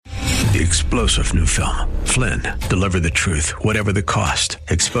The explosive new film, Flynn, Deliver the Truth, Whatever the Cost,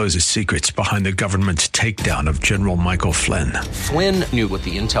 exposes secrets behind the government's takedown of General Michael Flynn. Flynn knew what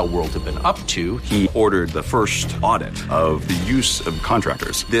the intel world had been up to. He ordered the first audit of the use of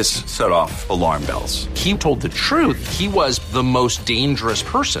contractors. This set off alarm bells. He told the truth. He was the most dangerous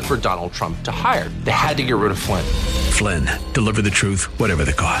person for Donald Trump to hire. They had to get rid of Flynn. Flynn, Deliver the Truth, Whatever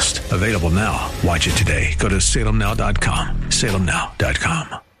the Cost. Available now. Watch it today. Go to salemnow.com.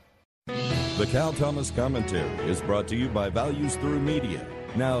 salemnow.com. The Cal Thomas Commentary is brought to you by Values Through Media.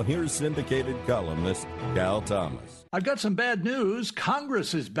 Now here's syndicated columnist Cal Thomas. I've got some bad news.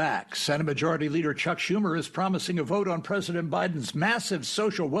 Congress is back. Senate Majority Leader Chuck Schumer is promising a vote on President Biden's massive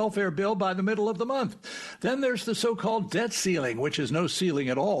social welfare bill by the middle of the month. Then there's the so-called debt ceiling, which is no ceiling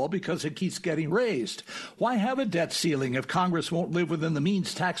at all because it keeps getting raised. Why have a debt ceiling if Congress won't live within the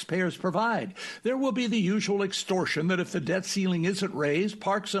means taxpayers provide? There will be the usual extortion that if the debt ceiling isn't raised,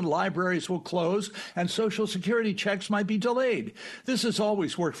 parks and libraries will close and Social Security checks might be delayed. This has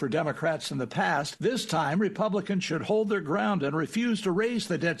always worked for Democrats in the past. This time, Republicans should hold their ground and refuse to raise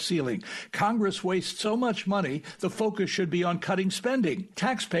the debt ceiling. Congress wastes so much money, the focus should be on cutting spending.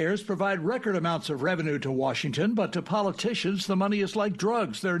 Taxpayers provide record amounts of revenue to Washington, but to politicians, the money is like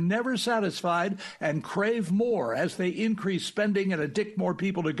drugs. They're never satisfied and crave more as they increase spending and addict more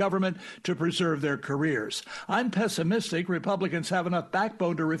people to government to preserve their careers. I'm pessimistic Republicans have enough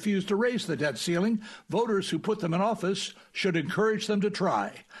backbone to refuse to raise the debt ceiling. Voters who put them in office should encourage them to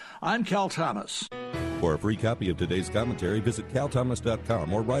try. I'm Cal Thomas. For a free copy of today's commentary, visit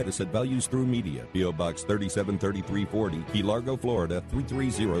calthomas.com or write us at Values Through Media, P.O. Box 373340, Key Largo, Florida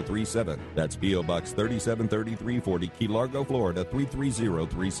 33037. That's P.O. Box 373340, Key Largo, Florida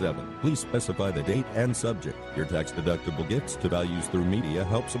 33037. Please specify the date and subject. Your tax-deductible gifts to Values Through Media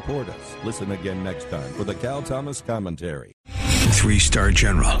help support us. Listen again next time for the Cal Thomas Commentary. Three-star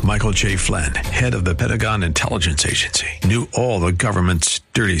General Michael J. Flynn, head of the Pentagon Intelligence Agency, knew all the government's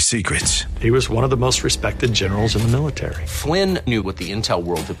dirty secrets. He was one of the most respected generals in the military. Flynn knew what the intel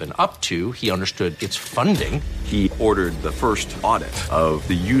world had been up to. He understood its funding. He ordered the first audit of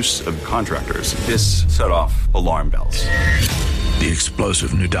the use of contractors. This set off alarm bells. The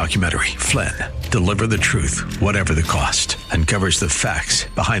explosive new documentary, Flynn, Deliver the Truth, Whatever the Cost, uncovers the facts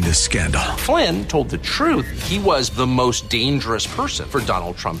behind this scandal. Flynn told the truth. He was the most dangerous person for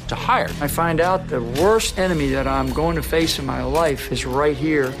Donald Trump to hire. I find out the worst enemy that I'm going to face in my life is right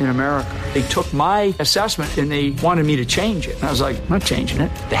here in America. They took my assessment and they wanted me to change it. And I was like, I'm not changing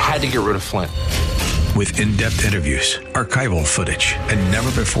it. They had to get rid of Flynn. With in-depth interviews, archival footage, and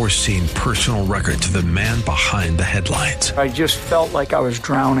never-before-seen personal records of the man behind the headlines. I just felt like I was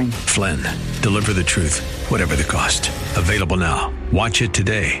drowning. Flynn, Deliver the Truth, Whatever the Cost. Available now. Watch it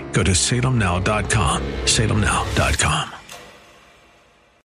today. Go to salemnow.com. salemnow.com.